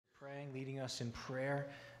leading us in prayer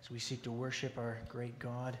as we seek to worship our great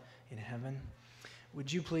God in heaven.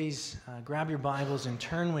 Would you please grab your Bibles and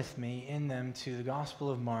turn with me in them to the Gospel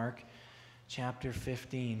of Mark, chapter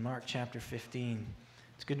 15. Mark chapter 15.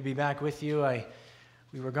 It's good to be back with you.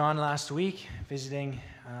 We were gone last week visiting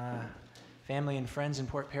family and friends in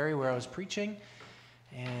Port Perry where I was preaching,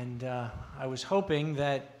 and I was hoping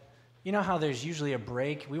that, you know how there's usually a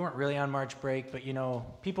break? We weren't really on March break, but you know,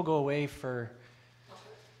 people go away for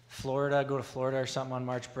go to Florida or something on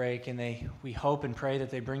March break, and we hope and pray that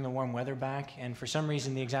they bring the warm weather back, and for some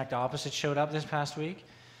reason the exact opposite showed up this past week.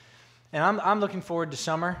 And I'm looking forward to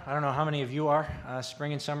summer. I don't know how many of you are.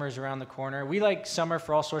 Spring and summer is around the corner. We like summer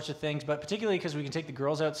for all sorts of things, but particularly because we can take the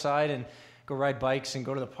girls outside and go ride bikes and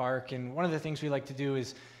go to the park. And one of the things we like to do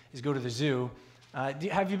is go to the zoo.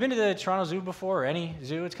 Have you been to the Toronto Zoo before, or any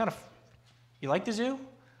zoo? It's kind of, you like the zoo?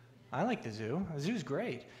 I like the zoo. The zoo's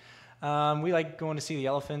great. We like going to see the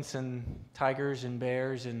elephants and tigers and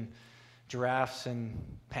bears and giraffes and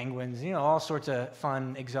penguins, you know, all sorts of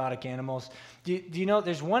fun, exotic animals. Do you know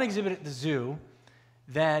there's one exhibit at the zoo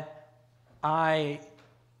that I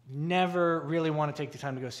never really want to take the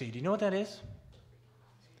time to go see? Do you know what that is?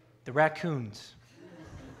 The raccoons.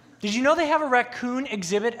 Did you know they have a raccoon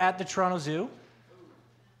exhibit at the Toronto Zoo?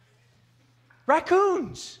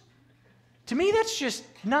 Raccoons. To me, that's just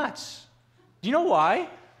nuts. Do you know why?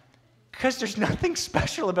 Because there's nothing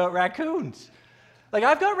special about raccoons. Like,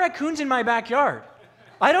 I've got raccoons in my backyard.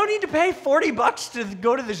 I don't need to pay $40 to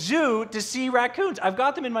go to the zoo to see raccoons. I've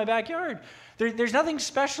got them in my backyard. There's nothing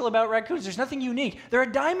special about raccoons. There's nothing unique. They're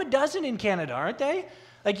a dime a dozen in Canada, aren't they?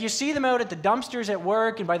 Like, you see them out at the dumpsters at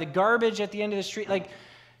work and by the garbage at the end of the street. Like,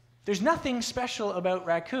 there's nothing special about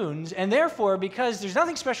raccoons. And therefore, because there's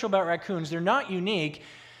nothing special about raccoons, they're not unique,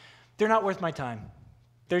 they're not worth my time.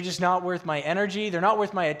 They're just not worth my energy. They're not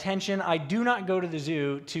worth my attention. I do not go to the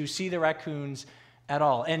zoo to see the raccoons at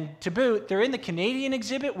all. And to boot, they're in the Canadian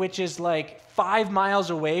exhibit, which is like 5 miles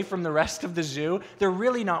away from the rest of the zoo. They're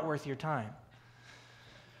really not worth your time.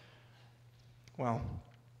 Well,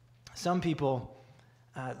 some people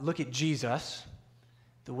look at Jesus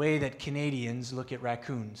the way that Canadians look at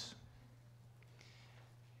raccoons.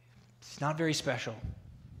 It's not very special.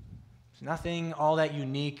 There's nothing all that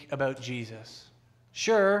unique about Jesus.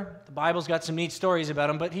 Sure, the Bible's got some neat stories about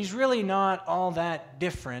him, but he's really not all that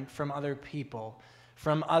different from other people,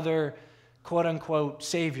 from other quote-unquote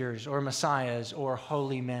saviors or messiahs or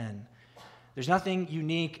holy men. There's nothing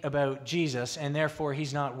unique about Jesus, and therefore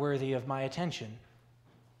he's not worthy of my attention.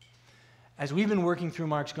 As we've been working through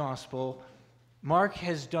Mark's gospel, Mark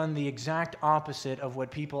has done the exact opposite of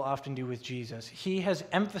what people often do with Jesus. He has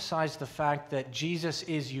emphasized the fact that Jesus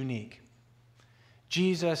is unique.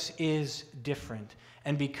 Jesus is different.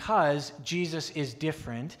 And because Jesus is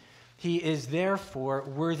different, he is therefore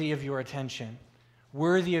worthy of your attention,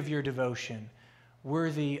 worthy of your devotion,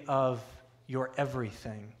 worthy of your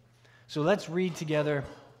everything. So let's read together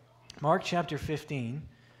Mark chapter 15,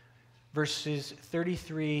 verses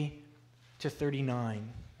 33 to 39.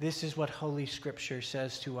 This is what Holy Scripture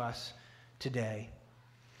says to us today.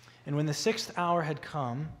 And when the 6th hour had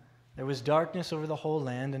come, there was darkness over the whole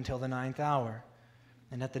land until the 9th hour.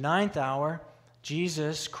 And at the 9th hour,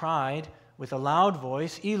 Jesus cried with a loud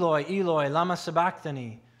voice, Eloi, Eloi, lama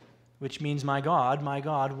sabachthani, which means, my God,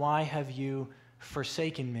 why have you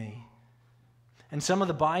forsaken me? And some of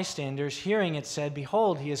the bystanders, hearing it, said,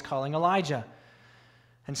 Behold, he is calling Elijah.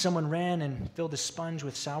 And someone ran and filled a sponge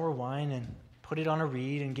with sour wine and put it on a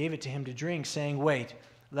reed and gave it to him to drink, saying, Wait,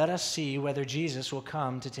 let us see whether Jesus will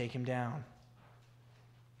come to take him down.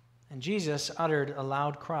 And Jesus uttered a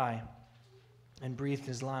loud cry and breathed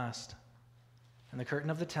his last. And the curtain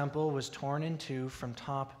of the temple was torn in two from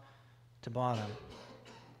top to bottom.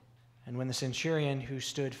 And when the centurion who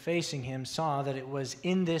stood facing him saw that it was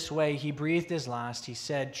in this way he breathed his last, he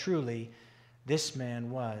said, Truly, this man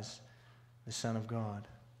was the Son of God.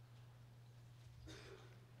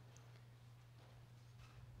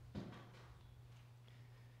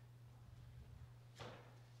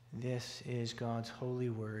 This is God's holy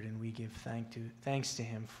word, and we give thanks to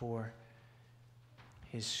him for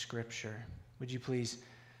his scripture. Would you please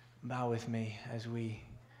bow with me as we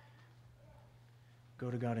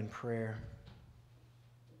go to God in prayer?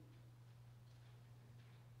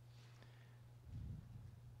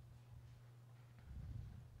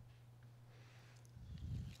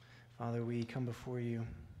 Father, we come before you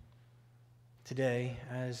today,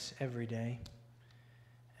 as every day,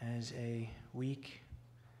 as a weak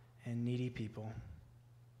and needy people.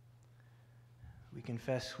 We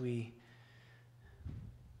confess we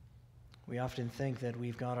often think that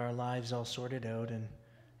we've got our lives all sorted out, and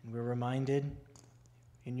we're reminded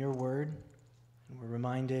in your word, and we're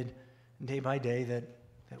reminded day by day that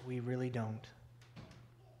we really don't.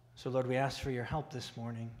 So, Lord, we ask for your help this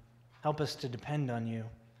morning. Help us to depend on you.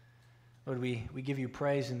 Lord, we give you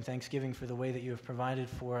praise and thanksgiving for the way that you have provided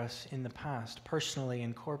for us in the past, personally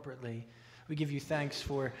and corporately. We give you thanks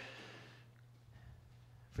for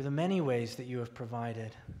the many ways that you have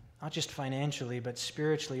provided, not just financially, but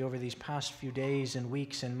spiritually over these past few days and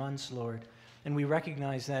weeks and months, Lord. And we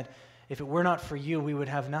recognize that if it were not for you, we would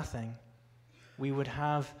have nothing. We would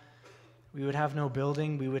have no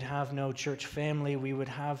building. We would have no church family. We would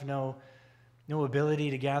have no ability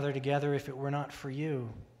to gather together if it were not for you.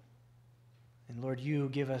 And Lord, you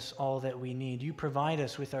give us all that we need. You provide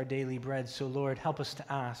us with our daily bread. So Lord, help us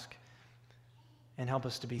to ask and help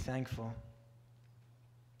us to be thankful.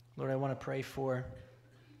 Lord, I want to pray for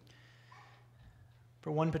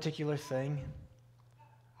one particular thing.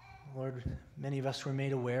 Lord, many of us were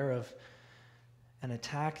made aware of an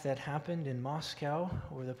attack that happened in Moscow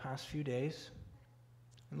over the past few days.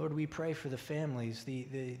 And Lord, we pray for the families,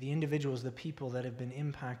 the individuals, the people that have been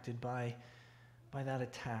impacted by that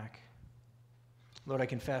attack. Lord, I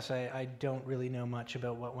confess I don't really know much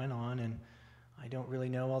about what went on, and I don't really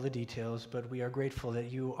know all the details, but we are grateful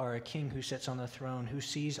that you are a king who sits on the throne, who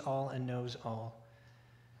sees all and knows all.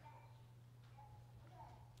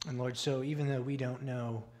 And Lord, so even though we don't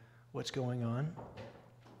know what's going on,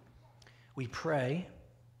 we pray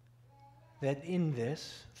that in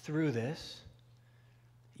this, through this,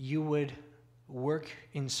 you would work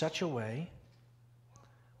in such a way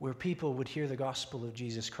where people would hear the gospel of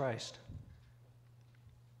Jesus Christ.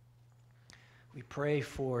 We pray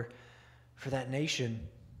for that nation.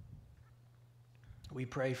 We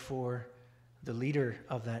pray for the leader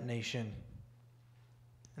of that nation.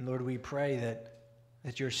 And Lord, we pray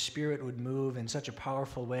that your Spirit would move in such a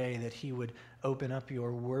powerful way that he would open up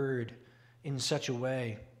your word in such a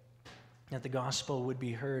way that the gospel would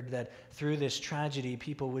be heard, that through this tragedy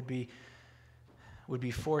people would be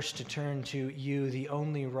forced to turn to you, the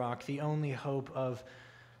only rock, the only hope of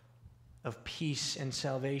peace and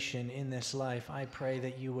salvation in this life. I pray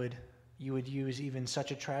that you would use even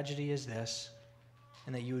such a tragedy as this,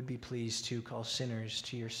 and that you would be pleased to call sinners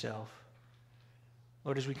to yourself.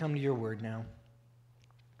 Lord, as we come to your word now,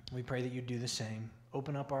 we pray that you'd do the same.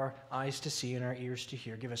 Open up our eyes to see and our ears to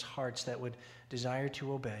hear. Give us hearts that would desire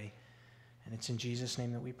to obey. And it's in Jesus'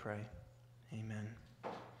 name that we pray. Amen.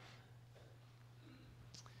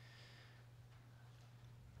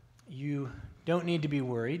 You don't need to be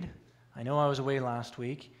worried. I know I was away last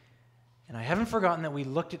week, and I haven't forgotten that we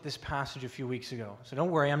looked at this passage a few weeks ago. So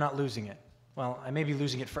don't worry, I'm not losing it. Well, I may be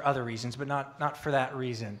losing it for other reasons, but not for that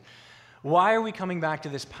reason. Why are we coming back to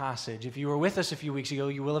this passage? If you were with us a few weeks ago,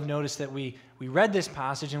 you will have noticed that we read this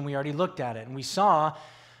passage and we already looked at it. And we saw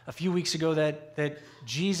a few weeks ago that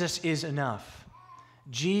Jesus is enough.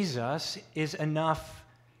 Jesus is enough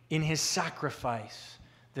in his sacrifice.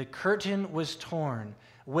 The curtain was torn.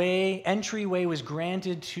 Entryway was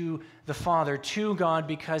granted to the Father, to God,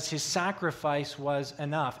 because his sacrifice was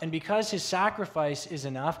enough. And because his sacrifice is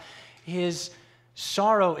enough, his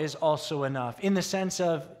sorrow is also enough, in the sense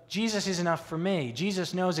of Jesus is enough for me.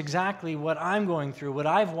 Jesus knows exactly what I'm going through, what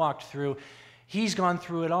I've walked through. He's gone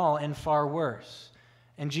through it all and far worse.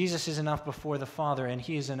 And Jesus is enough before the Father, and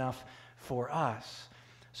he is enough for us.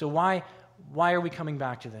 So why are we coming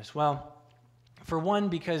back to this? Well, for one,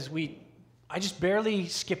 because I just barely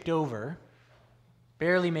skipped over,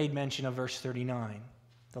 barely made mention of verse 39,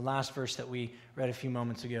 the last verse that we read a few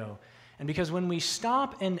moments ago. And because when we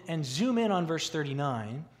stop and zoom in on verse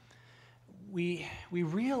 39, we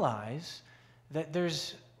realize that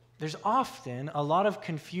there's often a lot of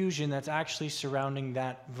confusion that's actually surrounding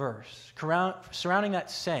that verse, surrounding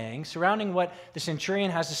that saying, surrounding what the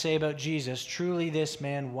centurion has to say about Jesus. Truly this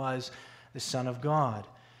man was the Son of God.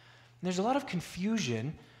 And there's a lot of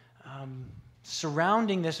confusion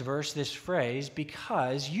surrounding this verse, this phrase,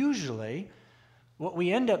 because usually what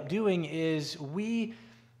we end up doing is we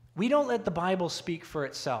don't let the Bible speak for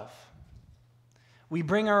itself. We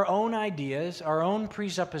bring our own ideas, our own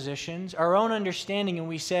presuppositions, our own understanding, and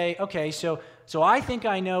we say, okay, so I think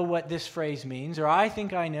I know what this phrase means, or I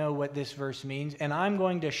think I know what this verse means, and I'm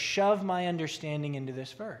going to shove my understanding into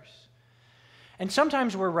this verse. And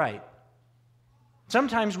sometimes we're right.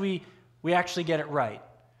 Sometimes we actually get it right.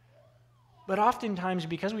 But oftentimes,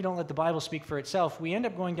 because we don't let the Bible speak for itself, we end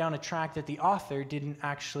up going down a track that the author didn't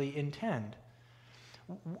actually intend.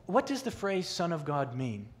 What does the phrase Son of God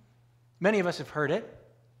mean? Many of us have heard it.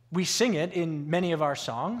 We sing it in many of our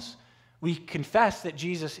songs. We confess that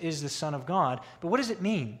Jesus is the Son of God. But what does it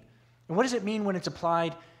mean? And what does it mean when it's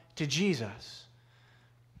applied to Jesus?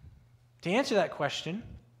 To answer that question,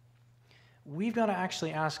 we've got to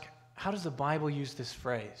actually ask, how does the Bible use this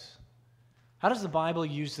phrase? How does the Bible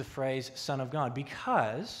use the phrase Son of God?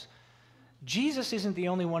 Because Jesus isn't the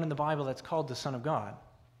only one in the Bible that's called the Son of God,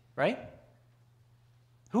 right?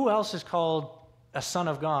 Who else is called a Son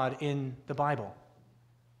of God in the Bible?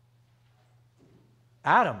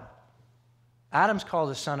 Adam. Adam's called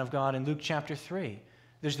the Son of God in Luke chapter 3.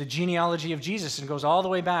 There's the genealogy of Jesus and goes all the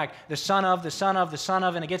way back. The son of, the son of, the son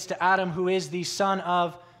of, and it gets to Adam, who is the Son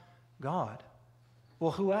of God.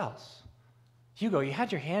 Well, who else? Hugo, you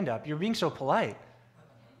had your hand up. You're being so polite.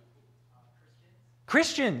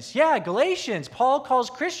 Christians. Yeah, Galatians. Paul calls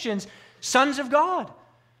Christians sons of God.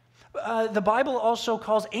 The Bible also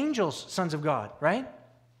calls angels sons of God, right?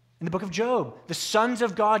 In the book of Job, the sons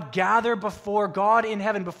of God gather before God in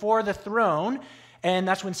heaven, before the throne, and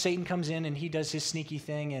that's when Satan comes in and he does his sneaky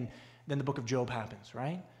thing, and then the book of Job happens,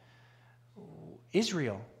 right?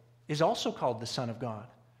 Israel is also called the Son of God.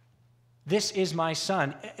 This is my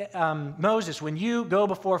son. Moses, when you go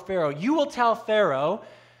before Pharaoh, you will tell Pharaoh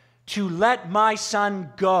to let my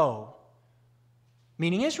son go,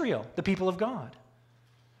 meaning Israel, the people of God.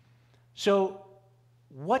 So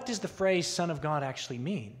what does the phrase Son of God actually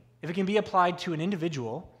mean? If it can be applied to an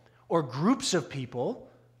individual or groups of people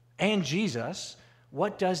and Jesus,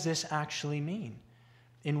 what does this actually mean?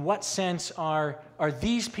 In what sense are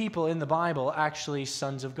these people in the Bible actually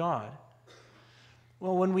sons of God?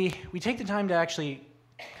 Well, when we take the time to actually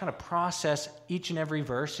kind of process each and every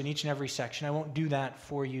verse in each and every section, I won't do that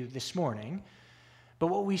for you this morning, but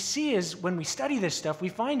what we see is when we study this stuff, we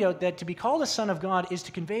find out that to be called a son of God is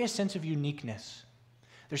to convey a sense of uniqueness.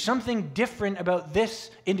 There's something different about this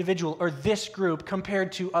individual or this group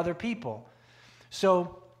compared to other people.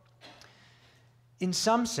 So, in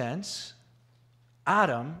some sense,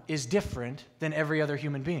 Adam is different than every other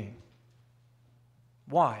human being.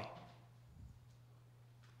 Why?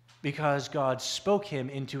 Because God spoke him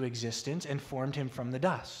into existence and formed him from the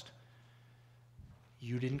dust.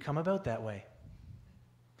 You didn't come about that way.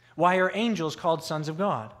 Why are angels called sons of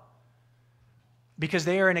God? Because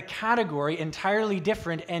they are in a category entirely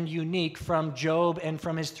different and unique from Job and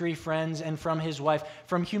from his three friends and from his wife,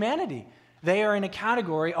 from humanity. They are in a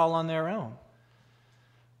category all on their own.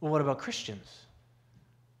 Well, what about Christians?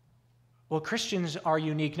 Well, Christians are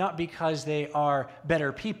unique not because they are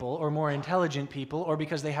better people or more intelligent people or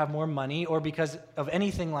because they have more money or because of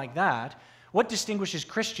anything like that. What distinguishes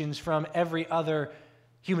Christians from every other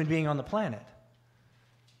human being on the planet?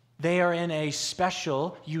 They are in a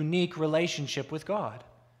special, unique relationship with God.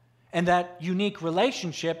 And that unique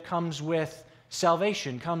relationship comes with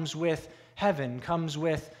salvation, comes with heaven, comes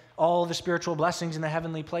with all the spiritual blessings in the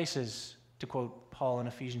heavenly places, to quote Paul in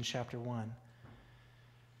Ephesians chapter 1.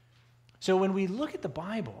 So when we look at the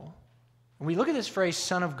Bible, when we look at this phrase,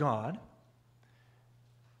 Son of God,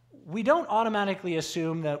 we don't automatically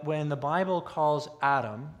assume that when the Bible calls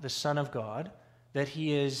Adam the Son of God, that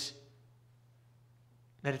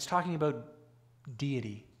it's talking about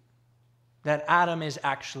deity, that Adam is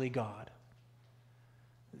actually God.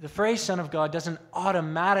 The phrase Son of God doesn't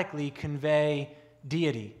automatically convey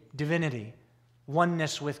deity, divinity,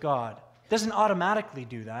 oneness with God. It doesn't automatically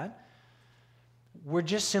do that. We're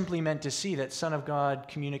just simply meant to see that Son of God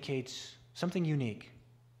communicates something unique,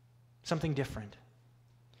 something different.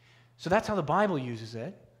 So that's how the Bible uses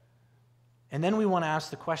it. And then we want to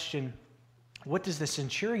ask the question, what does the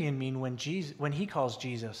centurion mean when he calls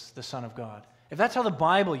Jesus the Son of God? If that's how the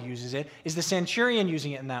Bible uses it, is the centurion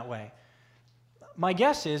using it in that way? My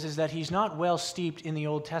guess is that he's not well steeped in the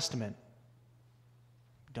Old Testament.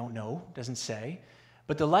 Don't know, doesn't say.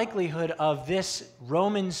 But the likelihood of this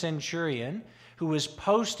Roman centurion who was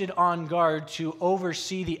posted on guard to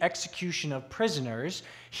oversee the execution of prisoners,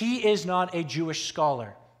 he is not a Jewish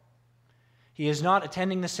scholar. He is not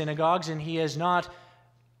attending the synagogues, and he is not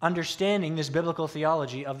understanding this biblical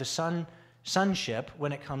theology of the sonship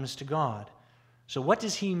when it comes to God. So what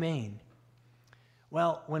does he mean?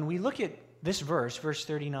 Well, when we look at this verse, verse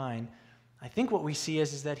 39, I think what we see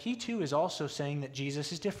is that he too is also saying that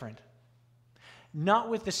Jesus is different. Not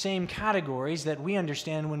with the same categories that we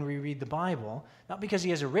understand when we read the Bible, not because he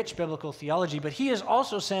has a rich biblical theology, but he is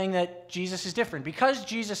also saying that Jesus is different. Because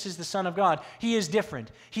Jesus is the Son of God, he is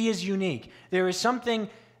different. He is unique. There is something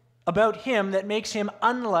about him that makes him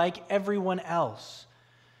unlike everyone else.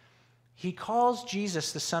 He calls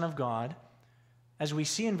Jesus the Son of God, as we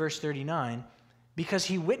see in verse 39, because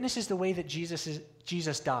he witnesses the way that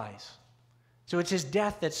Jesus dies. So it's his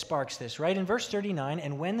death that sparks this, right? In verse 39,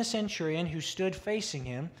 and when the centurion who stood facing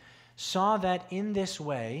him saw that in this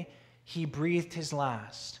way he breathed his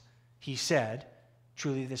last, he said,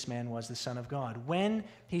 Truly, this man was the Son of God. When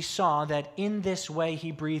he saw that in this way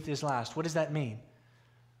he breathed his last. What does that mean?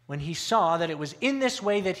 When he saw that it was in this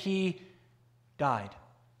way that he died.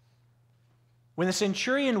 When the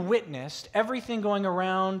centurion witnessed everything going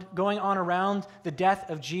on around the death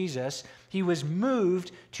of Jesus, he was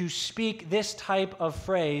moved to speak this type of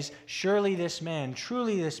phrase, surely this man,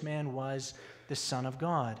 truly this man was the Son of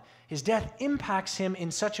God. His death impacts him in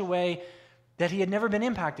such a way that he had never been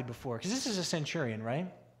impacted before. Because this is a centurion, right?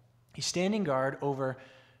 He's standing guard over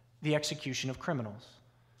the execution of criminals.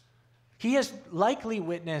 He has likely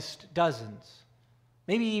witnessed dozens,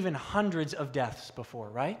 maybe even hundreds of deaths before,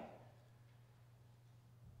 right?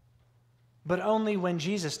 But only when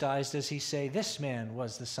Jesus dies does he say, this man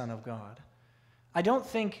was the Son of God. I don't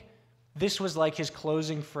think this was like his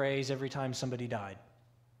closing phrase every time somebody died.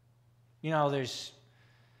 You know, there's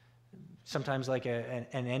sometimes like an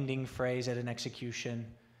ending phrase at an execution,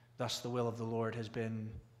 thus the will of the Lord has been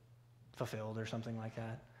fulfilled or something like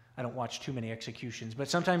that. I don't watch too many executions, but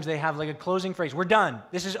sometimes they have like a closing phrase, we're done,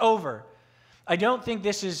 this is over. I don't think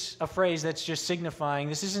this is a phrase that's just signifying,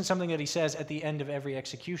 this isn't something that he says at the end of every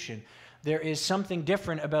execution. There is something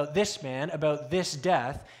different about this man, about this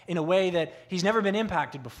death, in a way that he's never been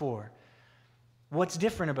impacted before. What's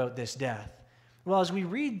different about this death? Well, as we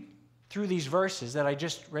read through these verses that I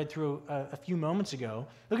just read through a few moments ago,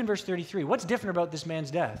 look in verse 33. What's different about this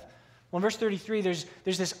man's death? Well, in verse 33, there's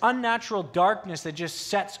this unnatural darkness that just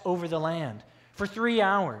sets over the land for 3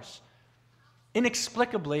 hours.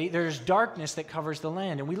 Inexplicably, there's darkness that covers the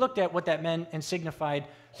land. And we looked at what that meant and signified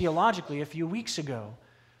theologically a few weeks ago.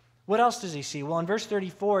 What else does he see? Well, in verse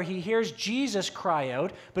 34, he hears Jesus cry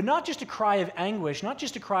out, but not just a cry of anguish, not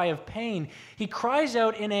just a cry of pain. He cries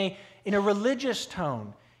out in a religious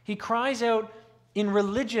tone. He cries out in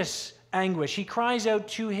religious anguish. He cries out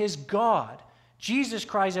to his God. Jesus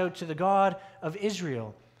cries out to the God of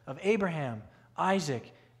Israel, of Abraham,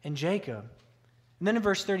 Isaac, and Jacob. And then in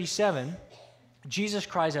verse 37, Jesus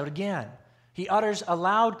cries out again. He utters a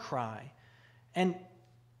loud cry. And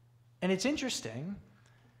it's interesting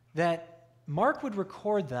that Mark would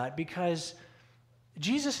record that because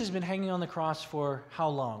Jesus has been hanging on the cross for how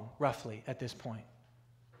long, roughly, at this point?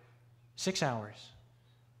 6 hours.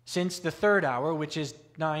 Since the third hour, which is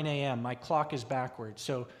 9 a.m. My clock is backwards,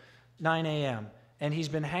 so 9 a.m. And he's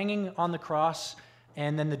been hanging on the cross,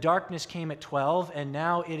 and then the darkness came at 12, and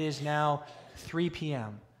now it is now 3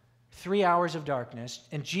 p.m. 3 hours of darkness,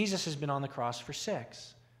 and Jesus has been on the cross for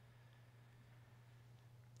 6.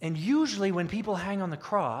 And usually when people hang on the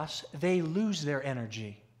cross, they lose their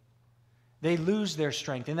energy. They lose their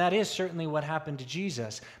strength, and that is certainly what happened to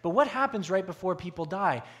Jesus. But what happens right before people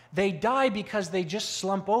die? They die because they just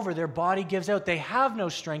slump over. Their body gives out. They have no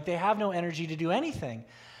strength. They have no energy to do anything,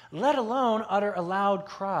 let alone utter a loud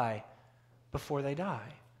cry before they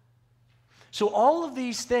die. So all of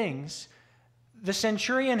these things the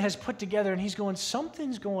centurion has put together, and he's going,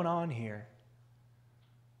 something's going on here.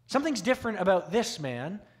 Something's different about this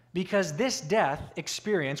man, because this death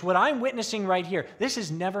experience, what I'm witnessing right here, this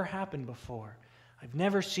has never happened before. I've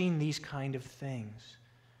never seen these kind of things.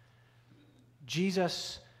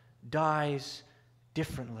 Jesus dies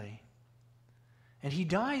differently. And he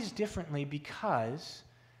dies differently because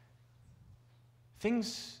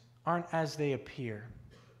things aren't as they appear.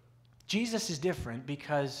 Jesus is different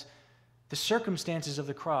because the circumstances of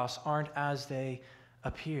the cross aren't as they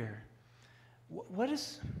appear. What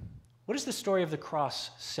does the story of the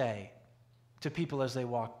cross say to people as they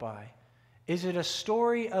walk by? Is it a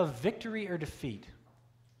story of victory or defeat?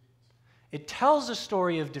 It tells a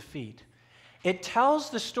story of defeat. It tells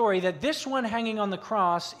the story that this one hanging on the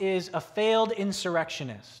cross is a failed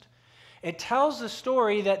insurrectionist. It tells the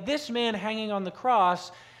story that this man hanging on the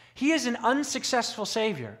cross, he is an unsuccessful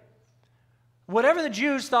Savior. Whatever the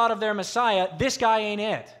Jews thought of their Messiah, this guy ain't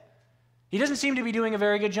it. He doesn't seem to be doing a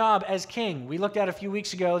very good job as king. We looked at a few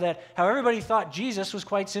weeks ago that how everybody thought Jesus was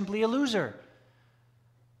quite simply a loser.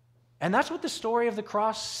 And that's what the story of the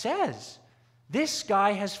cross says. This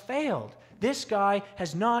guy has failed. This guy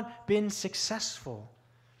has not been successful.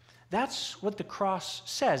 That's what the cross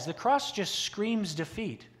says. The cross just screams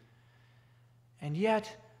defeat. And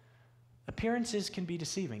yet, appearances can be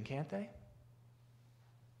deceiving, can't they?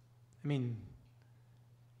 I mean,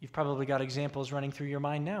 you've probably got examples running through your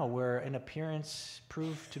mind now where an appearance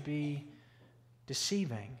proved to be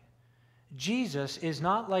deceiving. Jesus is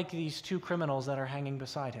not like these two criminals that are hanging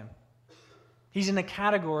beside him. He's in a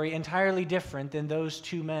category entirely different than those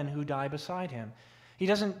two men who die beside him. He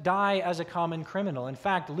doesn't die as a common criminal. In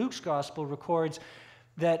fact, Luke's gospel records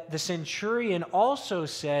that the centurion also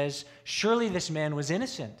says, surely this man was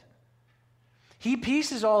innocent. He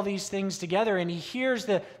pieces all these things together, and he hears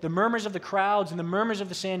the murmurs of the crowds and the murmurs of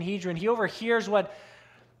the Sanhedrin. He overhears what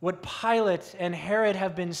Pilate and Herod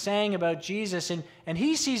have been saying about Jesus, and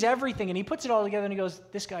he sees everything, and he puts it all together, and he goes,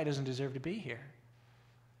 this guy doesn't deserve to be here.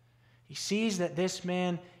 He sees that this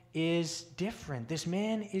man is different. This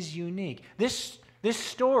man is unique. This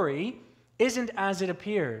story isn't as it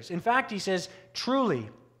appears. In fact, he says, truly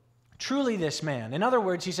this man. In other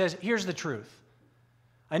words, he says, here's the truth.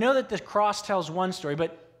 I know that the cross tells one story,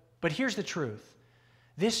 but here's the truth.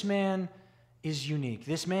 This man is unique.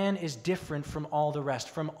 This man is different from all the rest,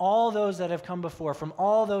 from all those that have come before, from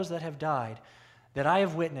all those that have died, that I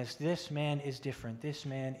have witnessed. This man is different. This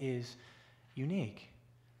man is unique.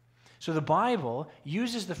 So the Bible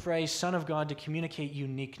uses the phrase Son of God to communicate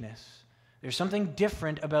uniqueness. There's something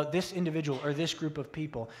different about this individual or this group of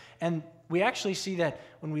people. And we actually see that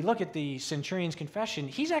when we look at the centurion's confession,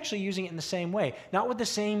 he's actually using it in the same way. Not with the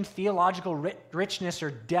same theological richness or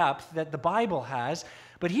depth that the Bible has,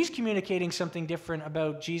 but he's communicating something different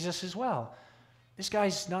about Jesus as well. This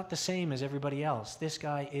guy's not the same as everybody else. This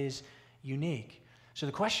guy is unique. So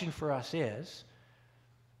the question for us is,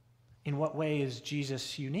 in what way is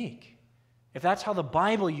Jesus unique? If that's how the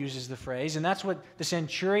Bible uses the phrase, and that's what the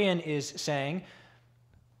centurion is saying,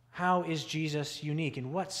 how is Jesus unique?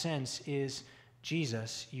 In what sense is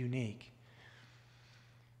Jesus unique?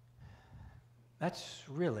 That's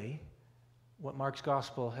really what Mark's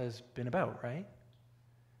gospel has been about, right?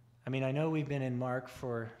 I mean, I know we've been in Mark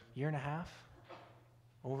for a year and a half,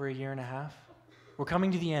 over a year and a half. We're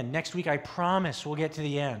coming to the end. Next week, I promise we'll get to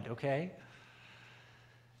the end, okay?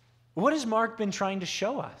 What has Mark been trying to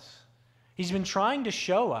show us? He's been trying to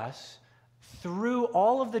show us through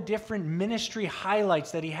all of the different ministry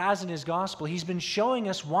highlights that he has in his gospel, he's been showing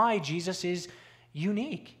us why Jesus is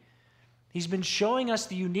unique. He's been showing us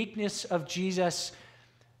the uniqueness of Jesus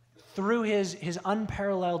through his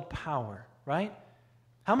unparalleled power, right?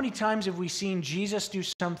 How many times have we seen Jesus do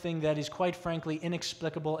something that is quite frankly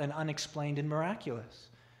inexplicable and unexplained and miraculous?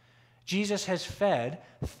 Jesus has fed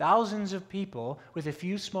thousands of people with a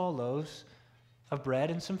few small loaves of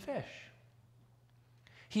bread and some fish.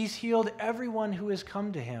 He's healed everyone who has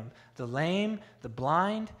come to him, the lame, the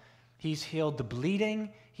blind. He's healed the bleeding.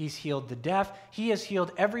 He's healed the deaf. He has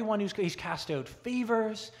healed everyone he's cast out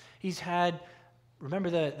fevers. He's had, remember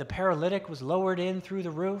the paralytic was lowered in through the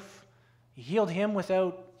roof. He healed him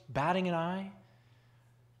without batting an eye.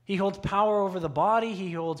 He holds power over the body.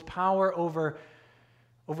 He holds power over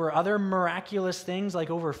other miraculous things like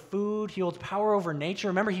over food. He holds power over nature.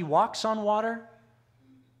 Remember, he walks on water.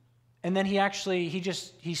 And then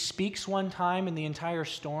he speaks one time and the entire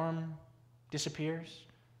storm disappears.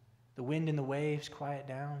 The wind and the waves quiet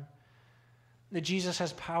down. That Jesus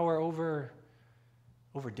has power over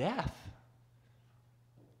death.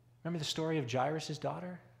 Remember the story of Jairus'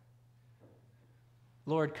 daughter?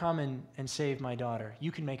 Lord, come and save my daughter.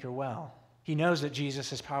 You can make her well. He knows that Jesus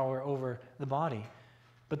has power over the body.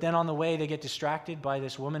 But then on the way, they get distracted by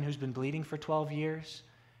this woman who's been bleeding for 12 years.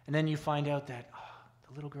 And then you find out that,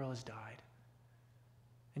 the little girl has died.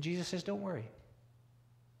 And Jesus says, don't worry.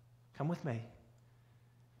 Come with me.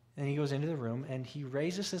 And he goes into the room and he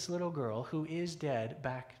raises this little girl who is dead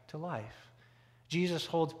back to life. Jesus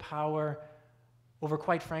holds power over,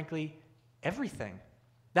 quite frankly, everything.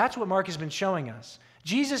 That's what Mark has been showing us.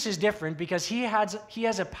 Jesus is different because he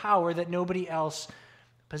has a power that nobody else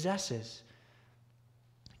possesses.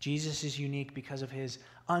 Jesus is unique because of his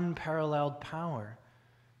unparalleled power.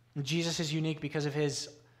 Jesus is unique because of his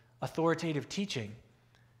authoritative teaching,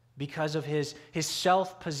 because of his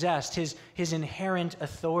self-possessed, his inherent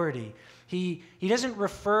authority. He doesn't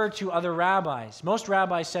refer to other rabbis. Most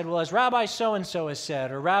rabbis said, well, as Rabbi so-and-so has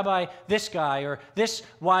said, or Rabbi this guy, or this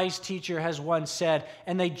wise teacher has once said,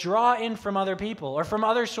 and they draw in from other people or from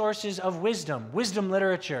other sources of wisdom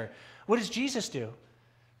literature. What does Jesus do?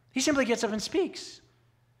 He simply gets up and speaks.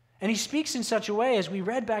 And he speaks in such a way, as we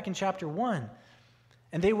read back in chapter 1,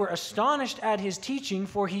 and they were astonished at his teaching,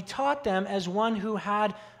 for he taught them as one who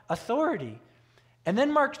had authority. And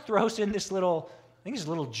then Mark throws in this little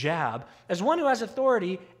jab, as one who has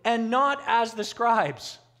authority and not as the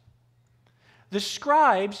scribes. The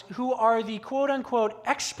scribes, who are the quote-unquote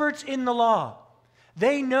experts in the law,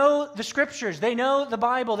 they know the scriptures, they know the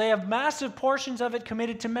Bible, they have massive portions of it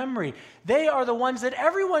committed to memory. They are the ones that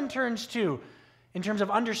everyone turns to in terms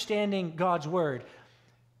of understanding God's word.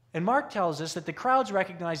 And Mark tells us that the crowds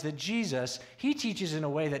recognize that Jesus, he teaches in a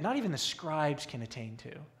way that not even the scribes can attain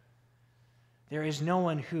to. There is no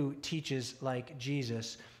one who teaches like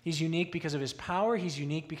Jesus. He's unique because of his power. He's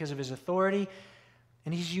unique because of his authority.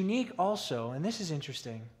 And he's unique also, and this is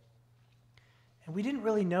interesting, And we didn't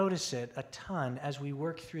really notice it a ton as we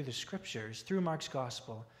work through the scriptures, through Mark's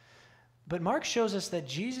gospel. But Mark shows us that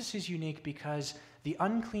Jesus is unique because the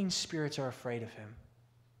unclean spirits are afraid of him.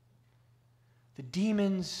 The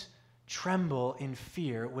demons tremble in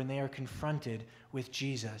fear when they are confronted with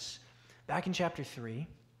Jesus. Back in chapter 3,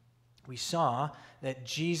 we saw that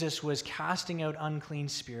Jesus was casting out unclean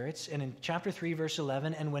spirits. And in chapter 3, verse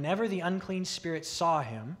 11, and whenever the unclean spirits saw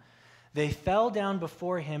him, they fell down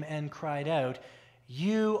before him and cried out,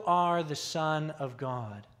 "You are the Son of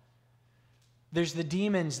God." There's the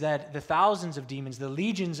thousands of demons, the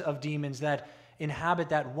legions of demons that inhabit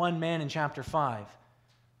that one man in chapter 5.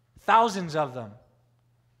 Thousands of them.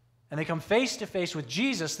 And they come face to face with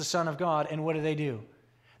Jesus, the Son of God, and what do?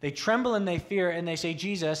 They tremble and they fear, and they say,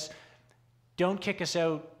 "Jesus, don't kick us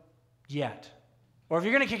out yet. Or if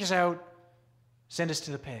you're going to kick us out, send us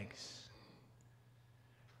to the pigs."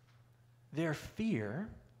 Their fear,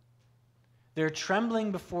 their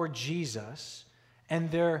trembling before Jesus, and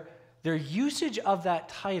their usage of that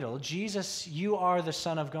title, "Jesus, you are the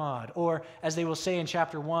Son of God," or as they will say in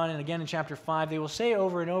chapter 1 and again in chapter 5, they will say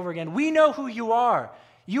over and over again, "We know who you are.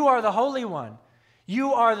 You are the Holy One.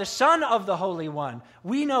 You are the Son of the Holy One.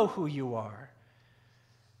 We know who you are."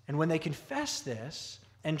 And when they confess this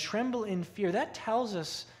and tremble in fear, that tells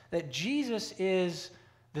us that Jesus is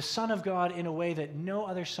the Son of God in a way that no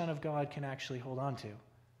other Son of God can actually hold on to.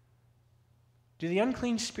 Do the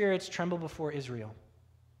unclean spirits tremble before Israel?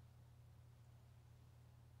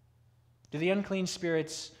 Do the unclean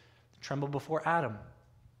spirits tremble before Adam?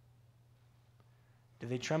 Do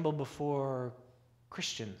they tremble before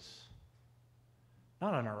Christians?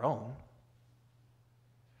 Not on our own.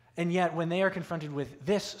 And yet, when they are confronted with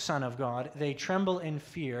this Son of God, they tremble in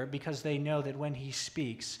fear because they know that when he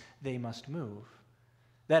speaks, they must move.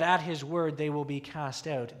 That at his word, they will be cast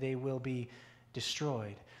out. They will be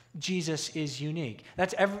destroyed. Jesus is unique.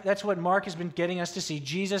 That's what Mark has been getting us to see.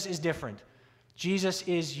 Jesus is different. Jesus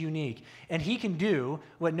is unique. And he can do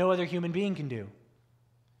what no other human being can do.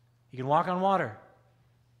 He can walk on water.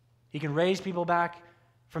 He can raise people back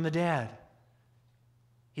from the dead.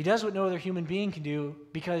 He does what no other human being can do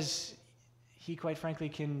because he, quite frankly,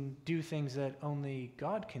 can do things that only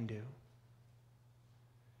God can do.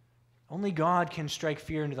 Only God can strike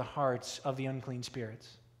fear into the hearts of the unclean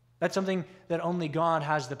spirits. That's something that only God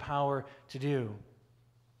has the power to do.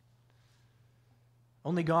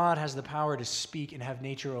 Only God has the power to speak and have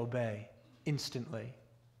nature obey instantly.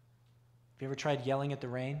 Have you ever tried yelling at the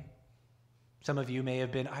rain? Some of you may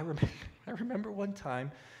have been. I remember one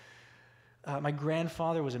time, my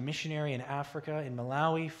grandfather was a missionary in Africa, in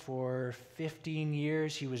Malawi, for 15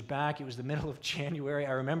 years. He was back. It was the middle of January.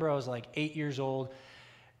 I remember I was like 8 years old.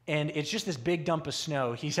 And it's just this big dump of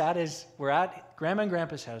snow. We're at Grandma and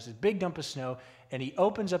Grandpa's house, this big dump of snow, and he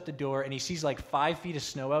opens up the door and he sees like 5 feet of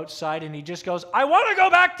snow outside, and he just goes, "I want to go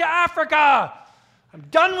back to Africa. I'm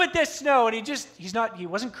done with this snow." And he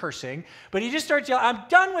wasn't cursing, but he just starts yelling, "I'm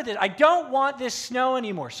done with it. I don't want this snow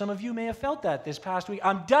anymore." Some of you may have felt that this past week.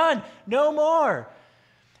 "I'm done. No more."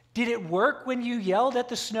 Did it work when you yelled at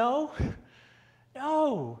the snow?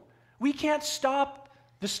 No. We can't stop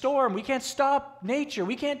the storm. We can't stop nature.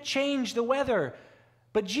 We can't change the weather.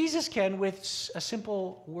 But Jesus can with a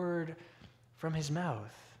simple word from his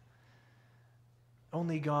mouth.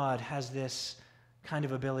 Only God has this kind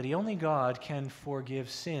of ability. Only God can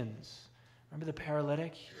forgive sins. Remember the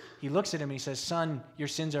paralytic? He looks at him and he says, "Son, your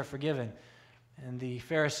sins are forgiven." And the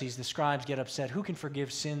Pharisees, the scribes, get upset. Who can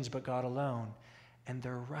forgive sins but God alone? And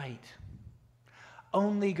they're right.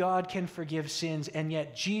 Only God can forgive sins, and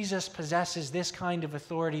yet Jesus possesses this kind of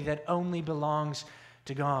authority that only belongs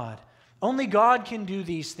to God. Only God can do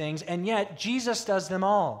these things, and yet Jesus does them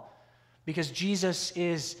all because Jesus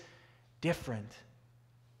is different.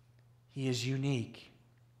 He is unique.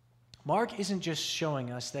 Mark isn't just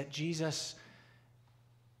showing us that Jesus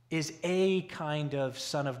is a kind of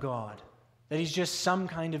Son of God, that he's just some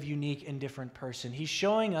kind of unique and different person. He's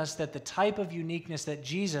showing us that the type of uniqueness that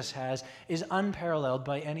Jesus has is unparalleled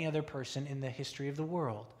by any other person in the history of the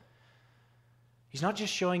world. He's not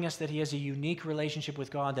just showing us that he has a unique relationship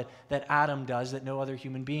with God that Adam does, that no other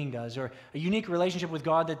human being does, or a unique relationship with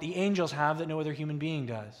God that the angels have that no other human being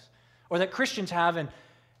does, or that Christians have and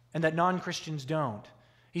that non-Christians don't.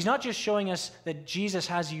 He's not just showing us that Jesus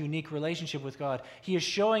has a unique relationship with God. He is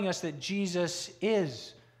showing us that Jesus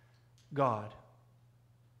is God.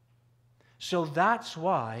 So that's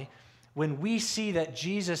why when we see that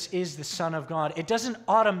Jesus is the Son of God, it doesn't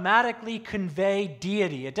automatically convey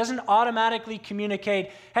deity. It doesn't automatically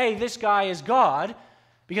communicate, hey, this guy is God,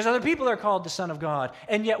 because other people are called the Son of God.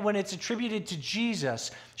 And yet when it's attributed to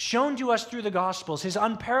Jesus, shown to us through the Gospels, his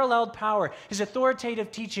unparalleled power, his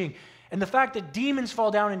authoritative teaching, and the fact that demons fall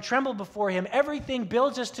down and tremble before him, everything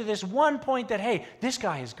builds us to this one point that, hey, this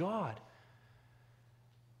guy is God.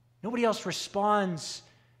 Nobody else responds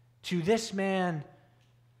to this man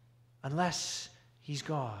unless he's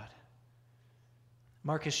God.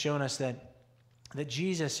 Mark has shown us that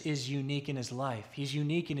Jesus is unique in his life. He's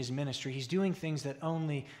unique in his ministry. He's doing things that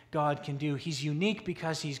only God can do. He's unique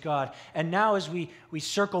because he's God. And now as we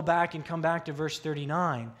circle back and come back to verse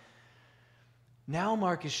 39, now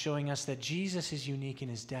Mark is showing us that Jesus is unique in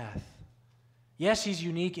his death. Yes, he's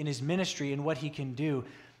unique in his ministry and what he can do,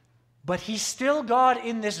 but he's still God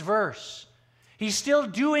in this verse. He's still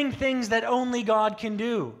doing things that only God can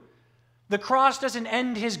do. The cross doesn't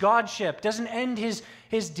end his godship, doesn't end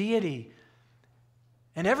his deity.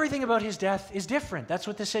 And everything about his death is different. That's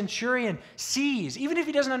what the centurion sees, even if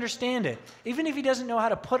he doesn't understand it, even if he doesn't know how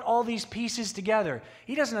to put all these pieces together.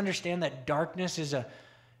 He doesn't understand that darkness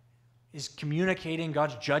is communicating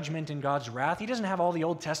God's judgment and God's wrath. He doesn't have all the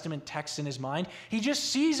Old Testament texts in his mind. He just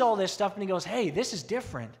sees all this stuff and he goes, hey, this is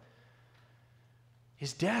different.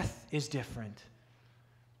 His death is different.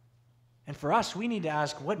 And for us, we need to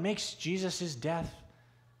ask, what makes Jesus' death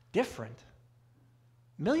different?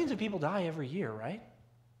 Millions of people die every year, right?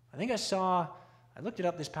 I looked it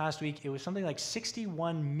up this past week, it was something like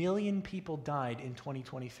 61 million people died in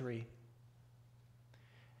 2023.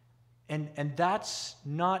 And that's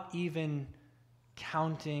not even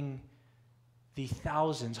counting the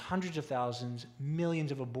thousands, hundreds of thousands,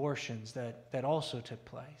 millions of abortions that also took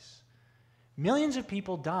place. Millions of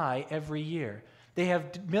people die every year.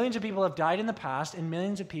 Millions of people have died in the past, and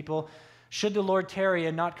millions of people, should the Lord tarry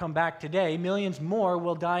and not come back today, millions more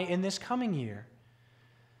will die in this coming year.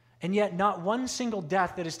 And yet not one single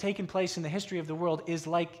death that has taken place in the history of the world is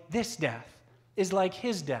like this death, is like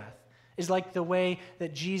his death, is like the way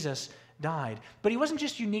that Jesus died. But he wasn't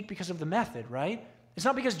just unique because of the method, right? It's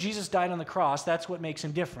not because Jesus died on the cross, that's what makes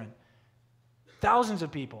him different. Thousands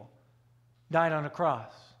of people died on a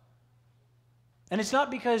cross. And it's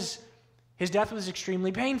not because his death was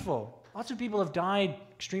extremely painful. Lots of people have died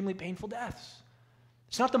extremely painful deaths.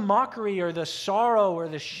 It's not the mockery or the sorrow or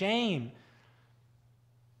the shame.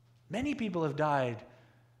 Many people have died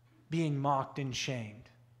being mocked and shamed.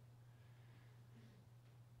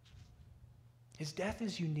 His death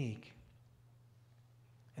is unique.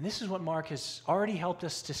 And this is what Mark has already helped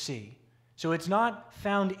us to see. So it's not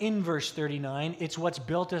found in verse 39, it's what's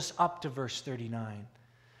built us up to verse 39.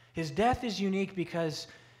 His death is unique because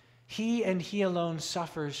he and he alone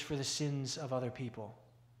suffers for the sins of other people.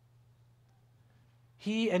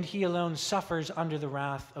 He and he alone suffers under the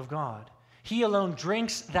wrath of God. He alone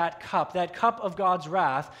drinks that cup of God's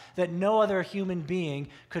wrath that no other human being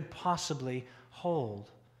could possibly hold.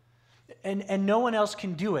 And no one else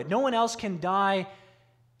can do it. No one else can die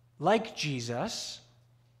like Jesus,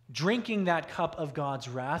 drinking that cup of God's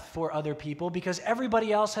wrath for other people, because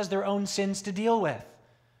everybody else has their own sins to deal with.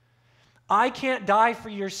 I can't die for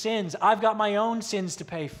your sins. I've got my own sins to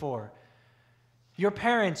pay for. Your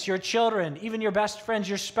parents, your children, even your best friends,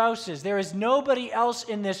 your spouses. There is nobody else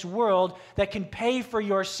in this world that can pay for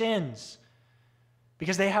your sins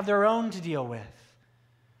because they have their own to deal with.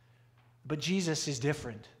 But Jesus is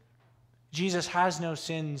different. Jesus has no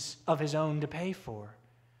sins of his own to pay for.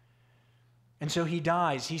 And so he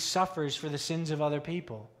dies. He suffers for the sins of other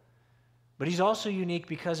people. But he's also unique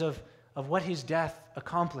because of what his death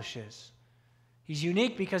accomplishes. He's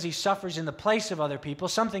unique because he suffers in the place of other people,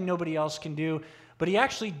 something nobody else can do. But he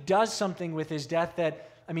actually does something with his death that,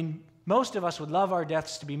 most of us would love our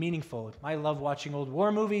deaths to be meaningful. I love watching old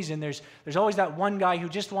war movies, and there's always that one guy who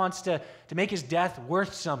just wants to make his death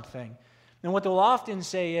worth something. And what they'll often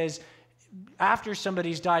say is, after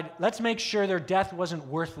somebody's died, let's make sure their death wasn't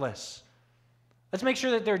worthless. Let's make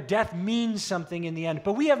sure that their death means something in the end.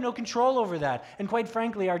 But we have no control over that. And quite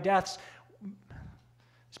frankly, our deaths,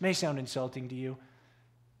 this may sound insulting to you,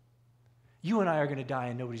 you and I are going to die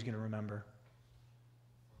and nobody's going to remember.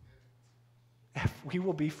 We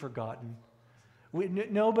will be forgotten.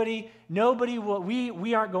 Nobody will,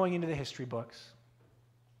 we aren't going into the history books.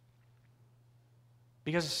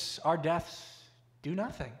 Because our deaths do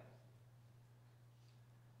nothing.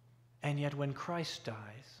 And yet when Christ dies,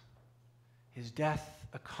 his death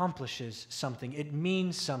accomplishes something. It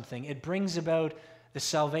means something. It brings about the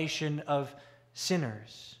salvation of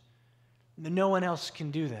sinners. No one else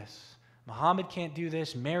can do this. Muhammad can't do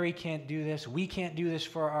this. Mary can't do this. We can't do this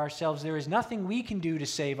for ourselves. There is nothing we can do to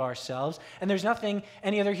save ourselves, and there's nothing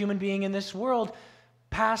any other human being in this world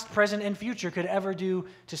past, present, and future, could ever do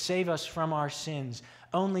to save us from our sins.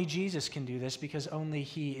 Only Jesus can do this because only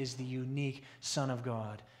He is the unique Son of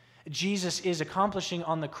God. Jesus is accomplishing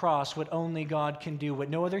on the cross what only God can do,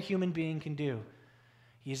 what no other human being can do.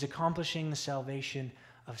 He is accomplishing the salvation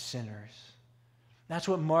of sinners. That's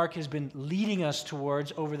what Mark has been leading us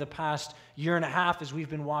towards over the past year and a half as we've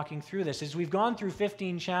been walking through this. As we've gone through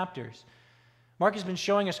 15 chapters, Mark has been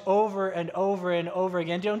showing us over and over and over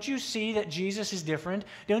again, don't you see that Jesus is different?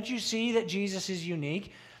 Don't you see that Jesus is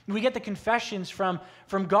unique? We get the confessions from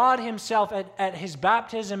God Himself at His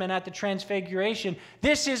baptism and at the transfiguration.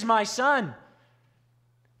 This is my Son.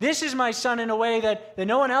 This is my Son in a way that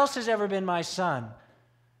no one else has ever been my Son.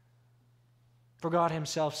 For God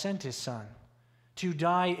Himself sent His Son to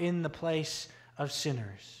die in the place of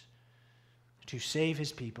sinners, to save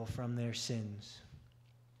His people from their sins.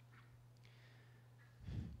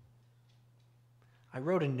 I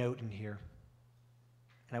wrote a note in here,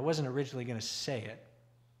 and I wasn't originally going to say it.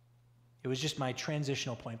 It was just my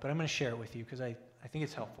transitional point, but I'm going to share it with you because I think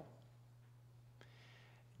it's helpful.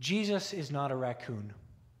 Jesus is not a raccoon.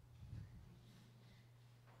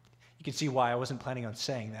 You can see why I wasn't planning on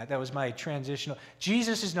saying that. That was my transitional.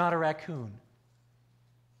 Jesus is not a raccoon.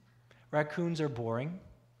 Raccoons are boring,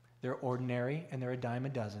 they're ordinary, and they're a dime a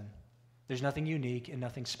dozen. There's nothing unique and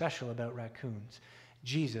nothing special about raccoons.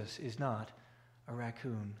 Jesus is not a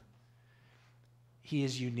raccoon. He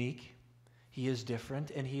is unique, He is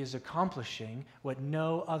different, and He is accomplishing what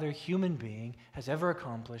no other human being has ever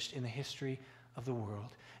accomplished in the history of the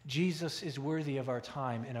world. Jesus is worthy of our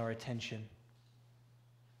time and our attention.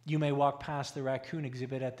 You may walk past the raccoon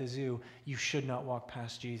exhibit at the zoo. You should not walk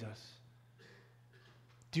past Jesus.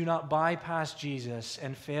 Do not bypass Jesus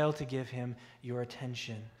and fail to give Him your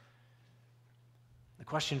attention. The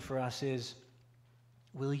question for us is,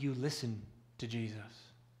 will you listen to Jesus?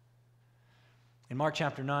 In Mark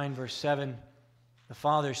chapter 9, verse 7, the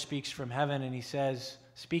Father speaks from heaven and He says,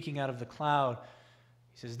 speaking out of the cloud,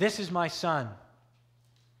 He says, "This is my Son.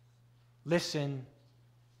 Listen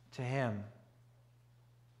to Him."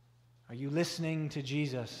 Are you listening to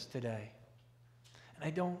Jesus today?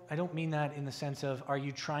 And I don't mean that in the sense of, are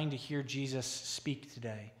you trying to hear Jesus speak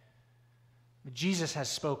today? But Jesus has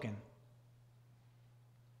spoken.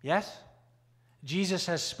 Yes? Jesus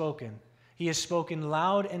has spoken. He has spoken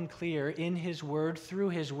loud and clear in His word, through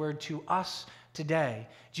His word to us today.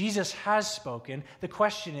 Jesus has spoken. The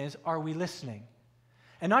question is, are we listening?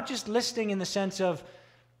 And not just listening in the sense of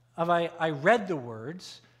I read the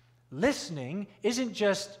words. Listening isn't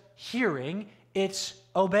just hearing, it's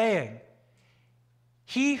obeying.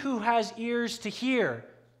 He who has ears to hear,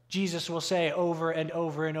 Jesus will say over and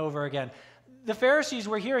over and over again. The Pharisees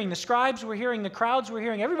were hearing, the scribes were hearing, the crowds were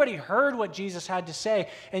hearing. Everybody heard what Jesus had to say,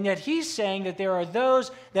 and yet He's saying that there are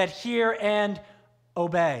those that hear and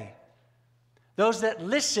obey. Those that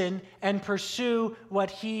listen and pursue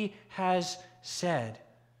what He has said.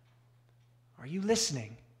 Are you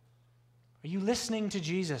listening? Are you listening to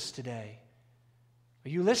Jesus today? Are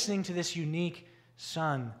you listening to this unique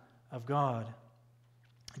Son of God?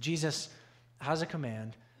 Jesus has a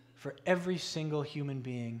command for every single human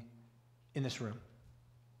being in this room.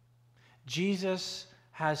 Jesus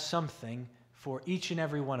has something for each and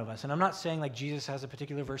every one of us. And I'm not saying like Jesus has a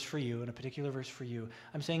particular verse for you and a particular verse for you.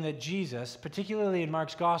 I'm saying that Jesus, particularly in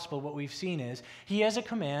Mark's gospel, what we've seen is He has a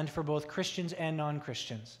command for both Christians and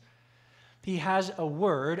non-Christians. He has a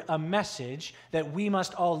word, a message that we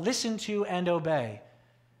must all listen to and obey.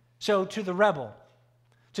 So to the rebel,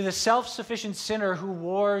 to the self-sufficient sinner who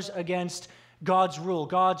wars against God's rule,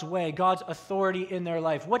 God's way, God's authority in their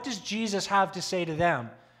life, what does Jesus have to say to them?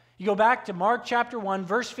 You go back to Mark chapter 1,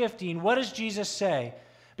 verse 15. What does Jesus say?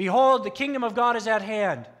 "Behold, the kingdom of God is at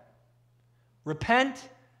hand. Repent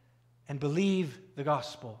and believe the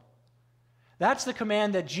gospel." That's the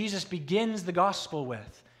command that Jesus begins the gospel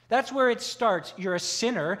with. That's where it starts. You're a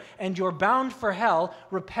sinner and you're bound for hell.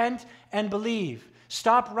 Repent and believe.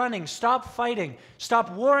 Stop running. Stop fighting.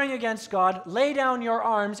 Stop warring against God. Lay down your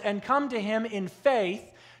arms and come to Him in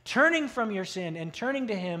faith, turning from your sin and turning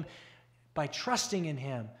to Him by trusting in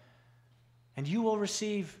Him. And you will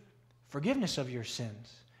receive forgiveness of your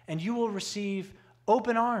sins. And you will receive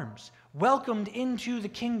open arms, welcomed into the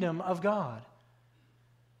kingdom of God.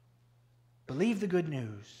 Believe the good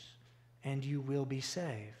news, and you will be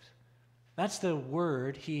saved. That's the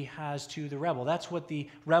word He has to the rebel. That's what the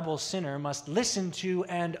rebel sinner must listen to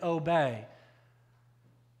and obey.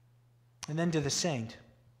 And then to the saint,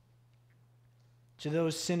 to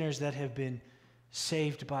those sinners that have been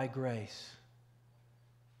saved by grace.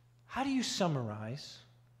 How do you summarize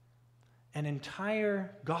an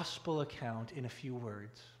entire gospel account in a few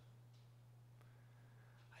words?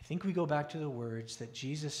 think we go back to the words that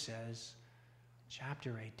Jesus says,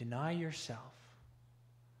 chapter 8, deny yourself,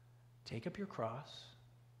 take up your cross,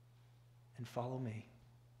 and follow me.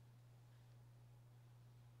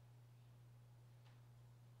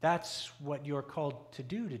 That's what you're called to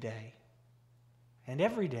do today and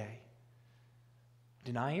every day.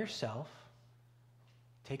 Deny yourself,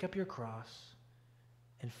 take up your cross,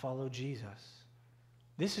 and follow Jesus.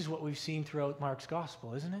 This is what we've seen throughout Mark's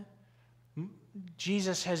gospel, isn't it?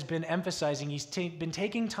 Jesus has been emphasizing, he's been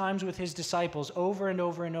taking times with his disciples over and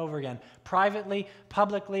over and over again, privately,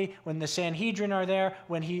 publicly, when the Sanhedrin are there,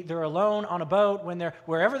 when they're alone on a boat, when they're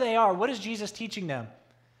wherever they are. What is Jesus teaching them?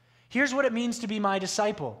 Here's what it means to be my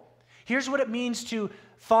disciple. Here's what it means to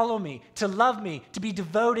follow me, to love me, to be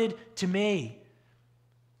devoted to me.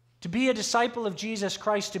 To be a disciple of Jesus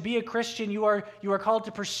Christ, to be a Christian, you are called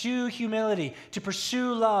to pursue humility, to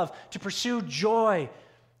pursue love, to pursue joy,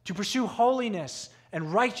 to pursue holiness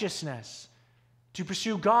and righteousness, to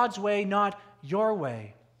pursue God's way, not your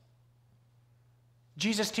way.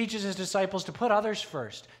 Jesus teaches his disciples to put others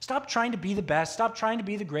first. Stop trying to be the best. Stop trying to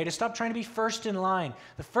be the greatest. Stop trying to be first in line.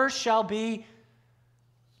 The first shall be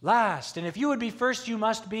last. And if you would be first, you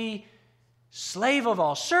must be slave of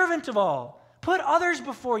all, servant of all. Put others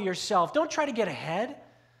before yourself. Don't try to get ahead.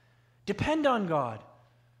 Depend on God.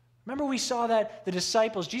 Remember we saw that the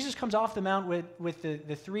disciples, Jesus comes off the mount with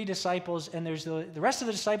the three disciples, and there's the rest of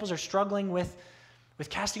the disciples are struggling with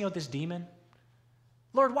casting out this demon.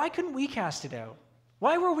 Lord, why couldn't we cast it out?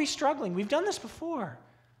 Why were we struggling? We've done this before.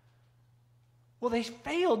 Well, they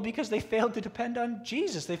failed because they failed to depend on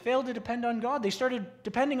Jesus. They failed to depend on God. They started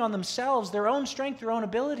depending on themselves, their own strength, their own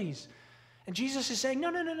abilities. And Jesus is saying,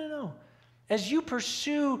 no. As you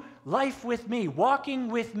pursue life with me, walking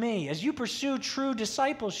with me, as you pursue true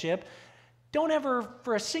discipleship, don't ever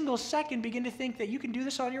for a single second begin to think that you can do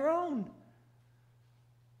this on your own.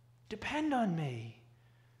 Depend on me.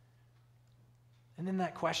 And then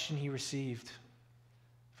that question he received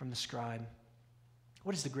from the scribe,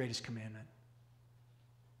 what is the greatest commandment?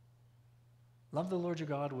 Love the Lord your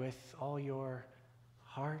God with all your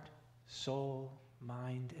heart, soul,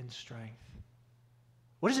 mind, and strength.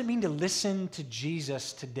 What does it mean to listen to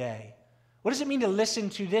Jesus today? What does it mean to listen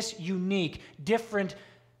to this unique, different,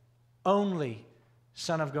 only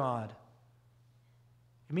Son of God?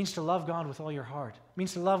 It means to love God with all your heart. It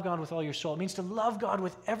means to love God with all your soul. It means to love God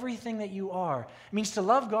with everything that you are. It means to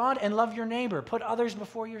love God and love your neighbor. Put others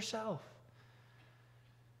before yourself.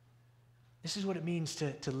 This is what it means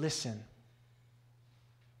to listen.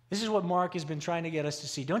 This is what Mark has been trying to get us to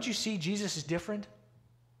see. Don't you see Jesus is different?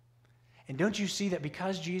 And don't you see that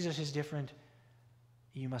because Jesus is different,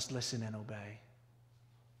 you must listen and obey?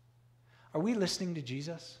 Are we listening to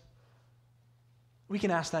Jesus? We can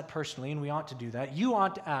ask that personally, and we ought to do that. You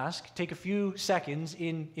ought to ask, take a few seconds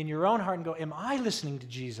in your own heart and go, am I listening to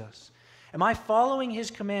Jesus? Am I following his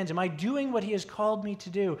commands? Am I doing what he has called me to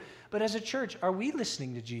do? But as a church, are we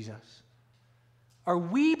listening to Jesus? Are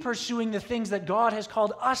we pursuing the things that God has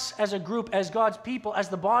called us as a group, as God's people, as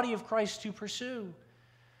the body of Christ to pursue?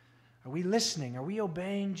 Are we listening? Are we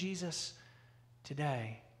obeying Jesus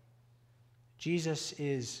today? Jesus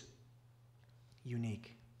is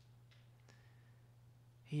unique.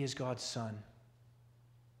 He is God's Son.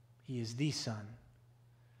 He is the Son.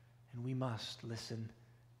 And we must listen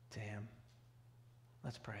to him.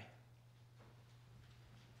 Let's pray.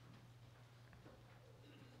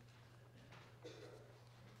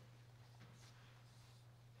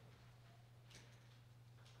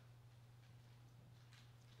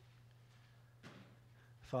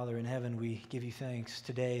 Father in heaven, we give you thanks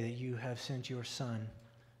today that you have sent your Son,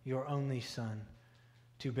 your only Son,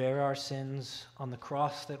 to bear our sins on the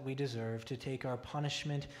cross that we deserve, to take our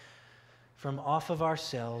punishment from off of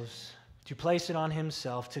ourselves, to place it on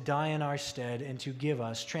himself, to die in our stead, and to give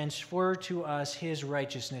us, transfer to us his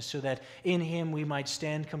righteousness, so that in him we might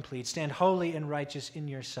stand complete, stand holy and righteous in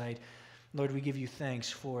your sight. Lord, we give you thanks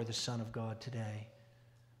for the Son of God today.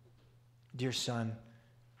 Dear Son,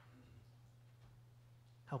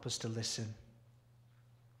 help us to listen.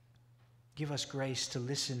 Give us grace to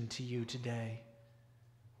listen to you today.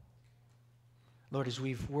 Lord, as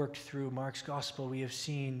we've worked through Mark's gospel, we have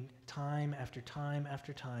seen time after time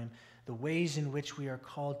after time the ways in which we are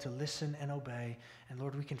called to listen and obey. And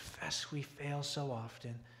Lord, we confess we fail so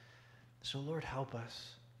often. So Lord, help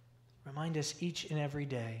us. Remind us each and every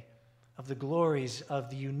day of the glories of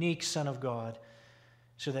the unique Son of God,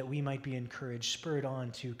 so that we might be encouraged, spurred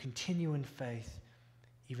on to continue in faith,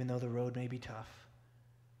 even though the road may be tough.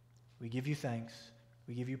 We give you thanks.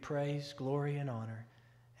 We give you praise, glory, and honor.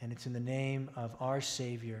 And it's in the name of our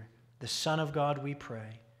Savior, the Son of God, we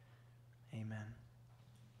pray. Amen.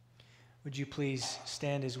 Would you please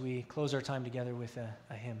stand as we close our time together with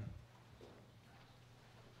a hymn?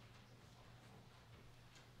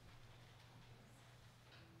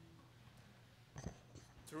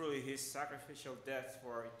 Truly, his sacrificial death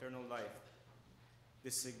for our eternal life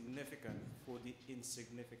is significant for the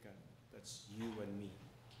insignificant. That's you and me.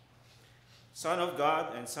 Son of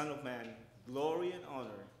God and Son of Man, glory and honor,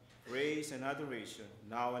 praise and adoration,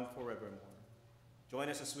 now and forevermore. Join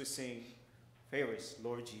us as we sing, Fairest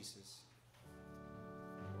Lord Jesus.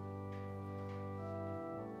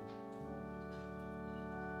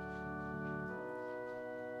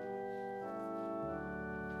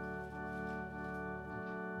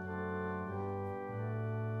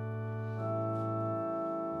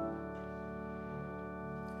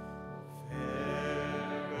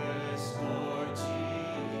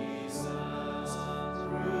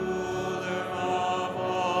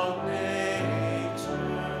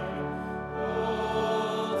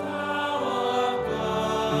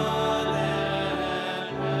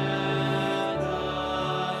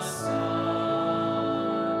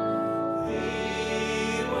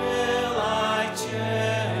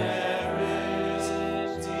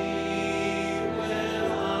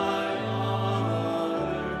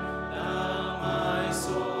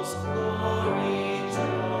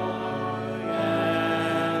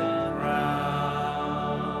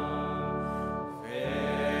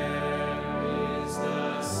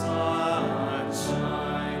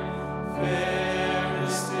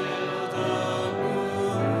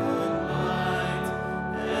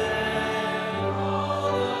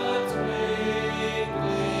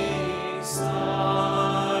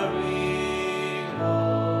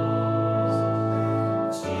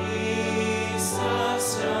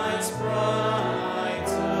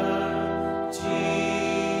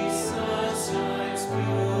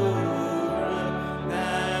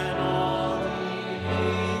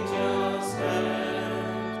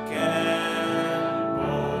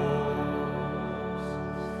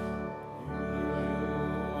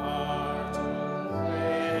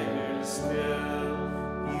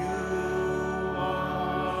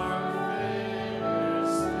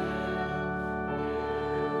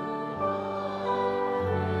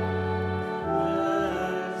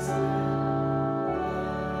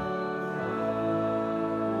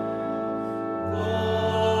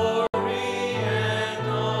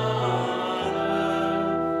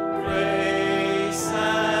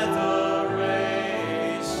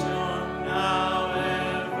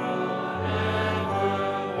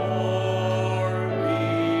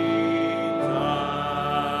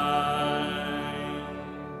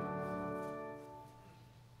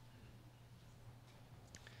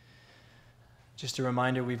 Just a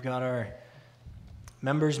reminder, we've got our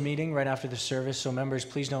members meeting right after the service, so members,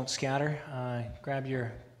 please don't scatter. Grab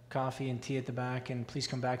your coffee and tea at the back, and please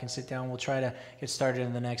come back and sit down. We'll try to get started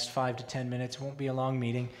in the next 5 to 10 minutes. It won't be a long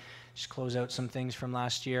meeting. Just close out some things from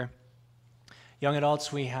last year. Young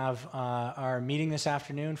adults, we have our meeting this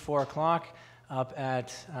afternoon, 4 o'clock, up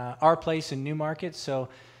at our place in Newmarket. So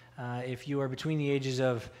if you are between the ages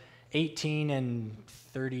of 18 and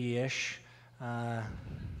 30-ish,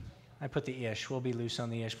 I put the ish. We'll be loose on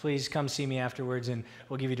the ish. Please come see me afterwards, and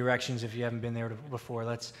we'll give you directions if you haven't been there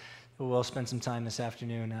before. We'll spend some time this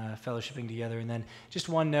afternoon fellowshipping together. And then just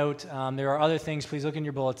one note, there are other things. Please look in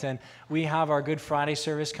your bulletin. We have our Good Friday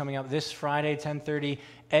service coming up this Friday, 10:30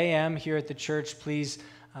 a.m. here at the church. Please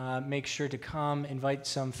make sure to come. Invite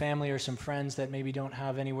some family or some friends that maybe don't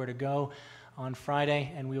have anywhere to go on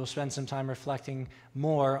Friday, and we will spend some time reflecting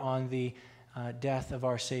more on the death of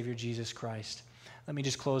our Savior, Jesus Christ. Let me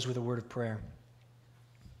just close with a word of prayer.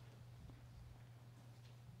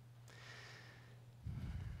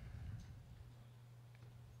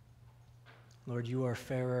 Lord, you are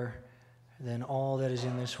fairer than all that is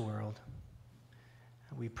in this world.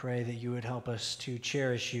 We pray that you would help us to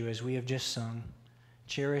cherish you as we have just sung.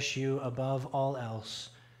 Cherish you above all else.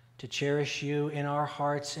 To cherish you in our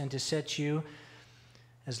hearts and to set you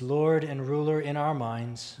as Lord and ruler in our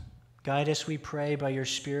minds. Guide us, we pray, by your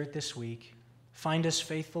Spirit this week. Find us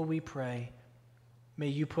faithful, we pray. May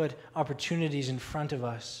you put opportunities in front of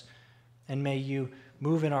us, and may you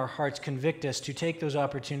move in our hearts, convict us to take those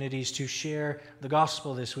opportunities to share the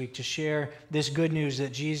gospel this week, to share this good news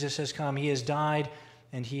that Jesus has come. He has died,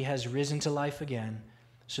 and he has risen to life again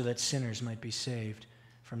so that sinners might be saved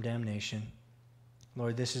from damnation.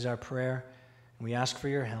 Lord, this is our prayer, and we ask for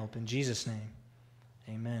your help. In Jesus' name,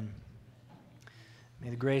 amen. May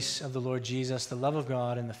the grace of the Lord Jesus, the love of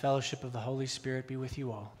God, and the fellowship of the Holy Spirit be with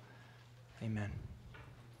you all. Amen.